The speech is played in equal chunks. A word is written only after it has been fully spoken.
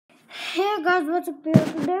Hey guys, what's up here?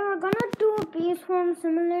 Today we're gonna do a PS1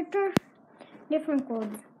 simulator. Different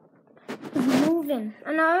codes. Moving.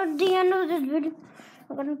 And at the end of this video,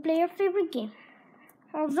 we're gonna play your favorite game.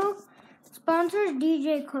 Also, sponsors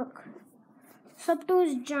DJ Cook. Sub to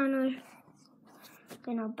his channel.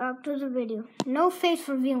 Okay, now back to the video. No face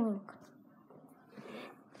revealing.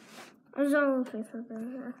 There's no face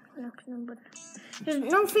revealing. But there's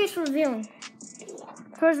no face revealing.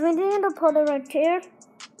 First, we need to put it right here.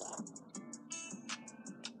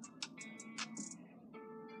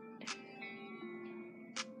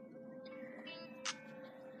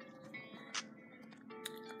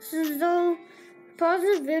 So, pause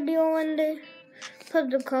the video and put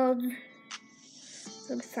the codes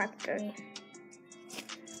to the factory.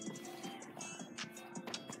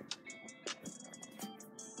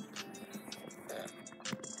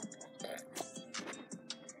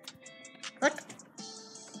 What?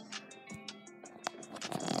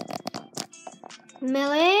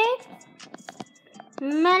 Melee?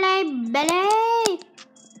 Melee?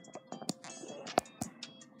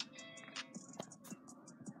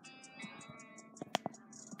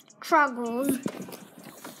 Struggles.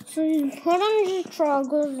 So you put on the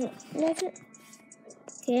struggles.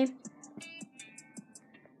 Okay.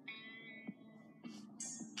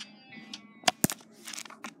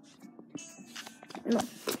 No,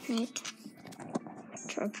 wait.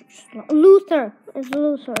 Luther. It's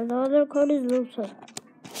Luther. The other code is Luther.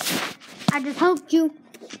 I just helped you.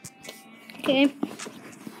 Okay.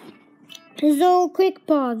 So quick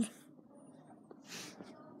pause.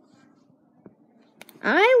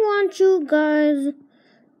 I want you guys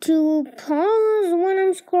to pause when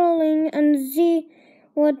I'm scrolling and see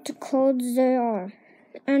what codes they are.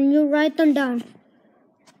 And you write them down.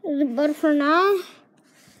 But for now,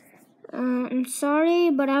 I'm sorry,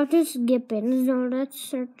 but I'll just skip it. So let's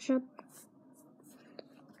search up.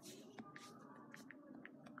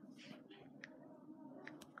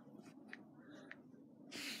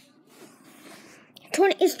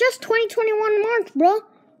 It's just 2021 March, bro.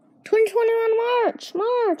 2021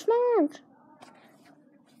 March.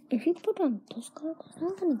 If you put on this card, I'm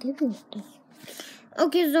not gonna give you this.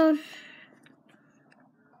 Okay, so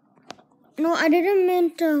no, I didn't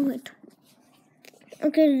mean to wait.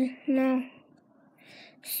 Okay, now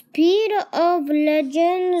Speed of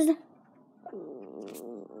Legends.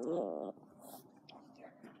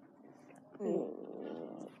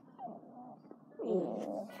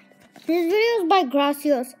 This video is by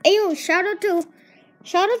Gracios. Ayo, shout out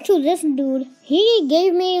to this dude. He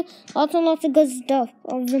gave me lots and lots of good stuff.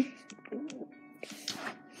 But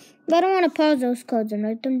I don't want to pause those codes and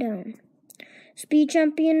write them down. Speed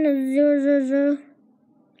Champion 000.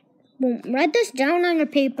 Boom. Write this down on your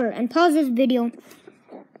paper and pause this video.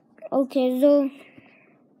 Okay, so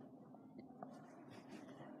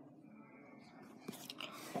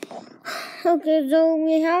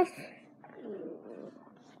we have.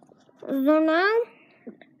 So now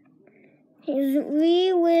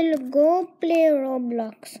we will go play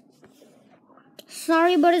Roblox.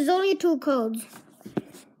 Sorry, but it's only 2 codes.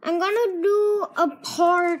 I'm gonna do a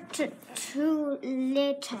part 2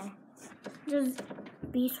 later. Just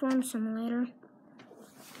PS1 simulator.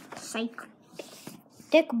 Psych.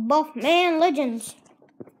 Dick Buff Man Legends.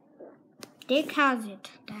 Dick has it.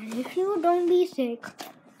 That if you don't be sick.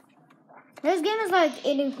 This game is like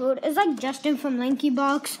eating food. It's like Justin from Lanky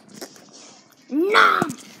Box. Nah!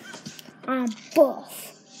 I'm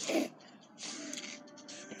buff.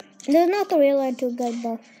 There's not the real I to get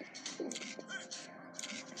buff.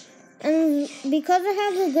 And because I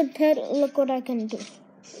have a good pet, look what I can do.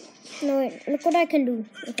 No, wait. Look what I can do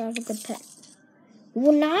if I have a good pet.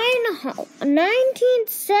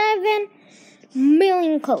 19.7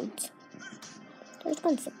 million codes. That's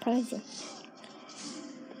going to surprise you.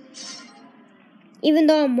 Even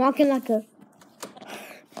though I'm walking like a...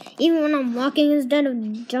 Even when I'm walking instead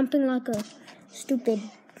of jumping like a stupid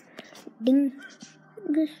ding.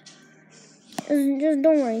 Just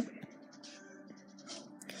don't worry.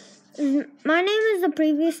 My name is the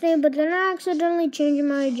previous name, but then I accidentally changed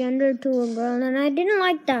my gender to a girl, and I didn't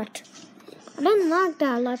like that.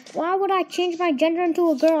 Like, why would I change my gender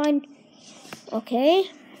into a girl?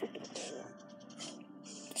 Okay.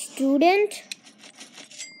 Student.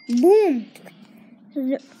 Boom.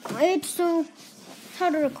 Wait, so how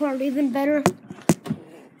to record even better?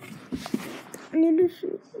 I need to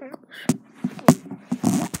see.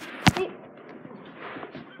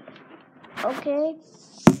 Okay.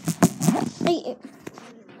 Hey.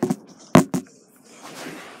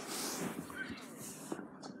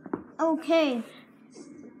 Okay.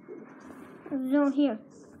 So here.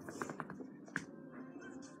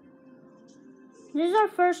 This is our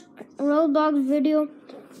first Roblox video.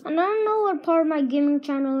 And I don't know what part of my gaming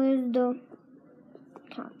channel is though.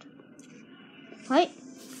 Count. Right?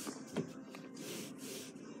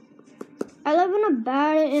 I live in a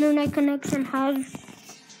bad internet connection house.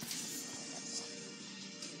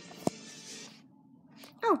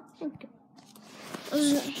 Oh, okay.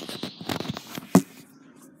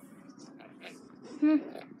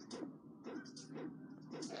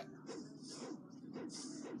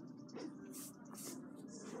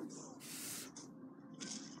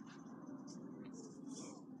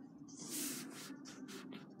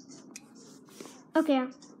 Okay,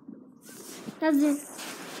 that's it.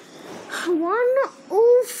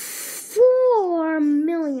 104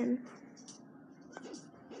 million.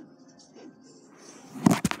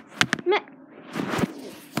 Man,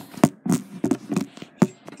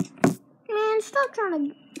 stop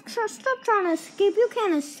trying to escape. You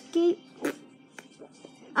can't escape.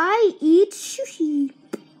 I eat sushi.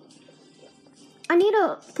 I need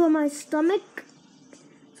to put my stomach.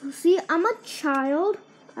 So see, I'm a child.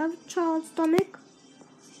 I have a child's stomach.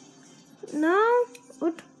 Now,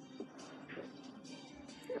 what?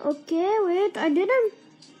 Okay, wait, I didn't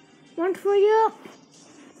want for you.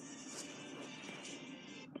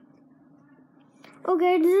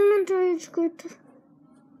 Okay, this inventory is good.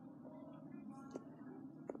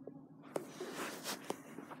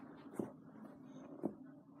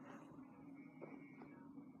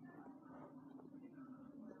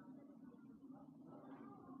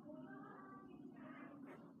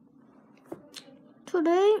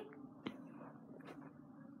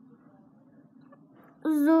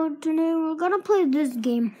 Today we're gonna play this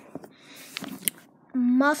game.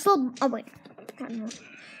 Muscle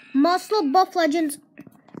Buff Legends.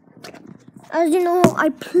 As you know, I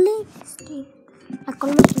play this game. I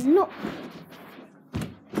call myself no.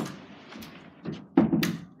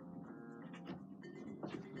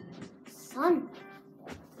 Son.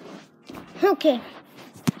 Okay.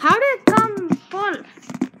 How did it come full?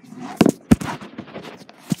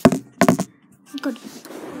 Good.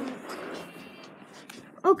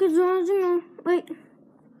 Okay, so as you know, wait.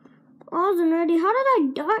 I wasn't ready. How did I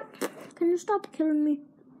die? Can you stop killing me?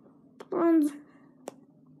 Friends.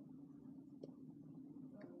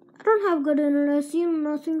 I don't have good internet. I see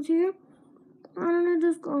nothing's here. I don't know,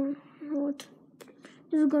 just go. What?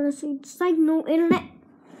 This is gonna say it's like no internet.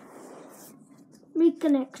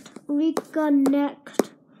 Reconnect. I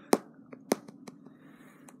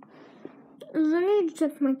need to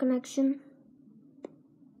check my connection.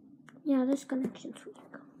 Yeah, this connection's weak.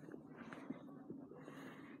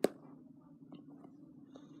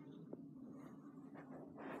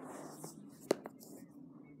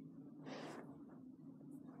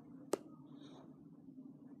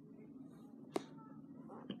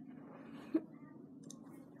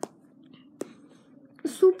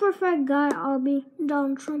 Super fat guy, I'll be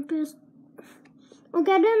Donald Trump is.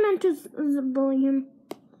 Okay, I didn't mean to bully him.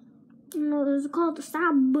 No, it's called the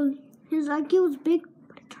stab bully. His IQ was big,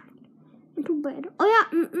 but it turned into bad. Oh yeah,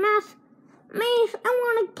 math. I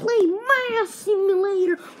want to play Math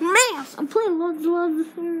Simulator. Math. I'm playing lots of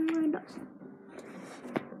simulators.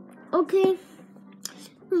 Okay.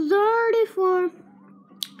 34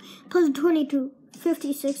 plus 22.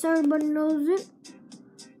 56. Everybody knows it.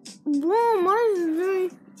 Boom. What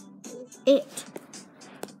is it?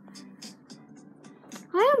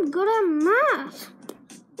 I am good at math.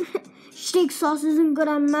 Shake sauce isn't good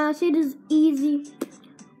at math. It is easy.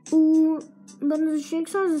 Ooh, but the shake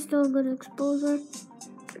sauce is still a good exposure.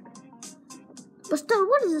 But still,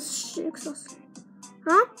 what is this shake sauce?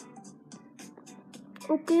 Huh?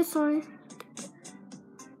 Okay, sorry.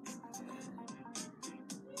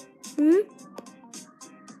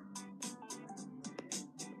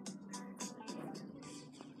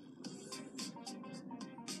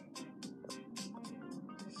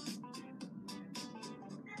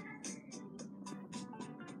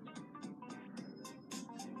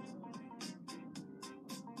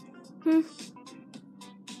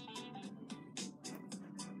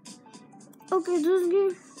 Okay, this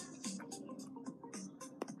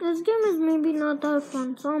game is maybe not that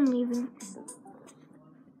fun, so I'm leaving.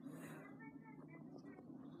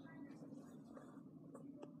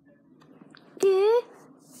 Okay.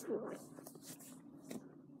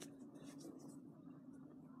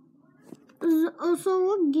 So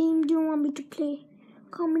what game do you want me to play?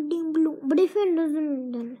 Comment down below. But if it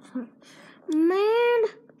doesn't, then it's fine. Man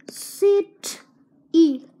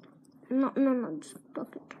City. No, just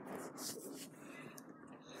fuck it.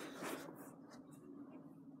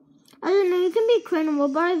 I don't know, you can be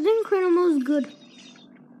Cranimal, but I think Cranimal is good.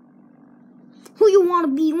 Who you want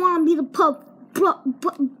to be? You want to be the pup?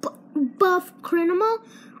 buff criminal,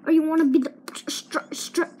 or you want to be the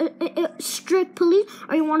strict police,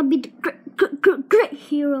 or you want to be the great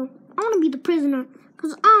hero? I want to be the prisoner,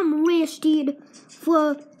 because I'm arrested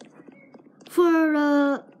for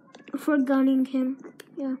gunning him.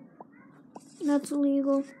 Yeah, that's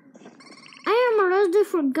illegal. I am arrested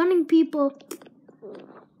for gunning people.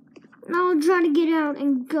 Now I'll try to get out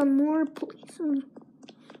and gun more police.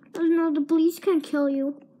 No, the police can't kill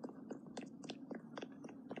you.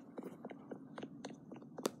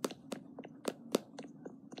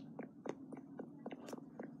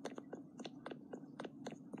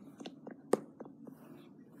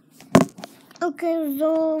 Okay,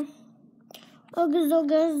 so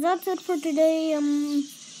guys, that's it for today.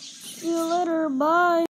 See you later. Bye.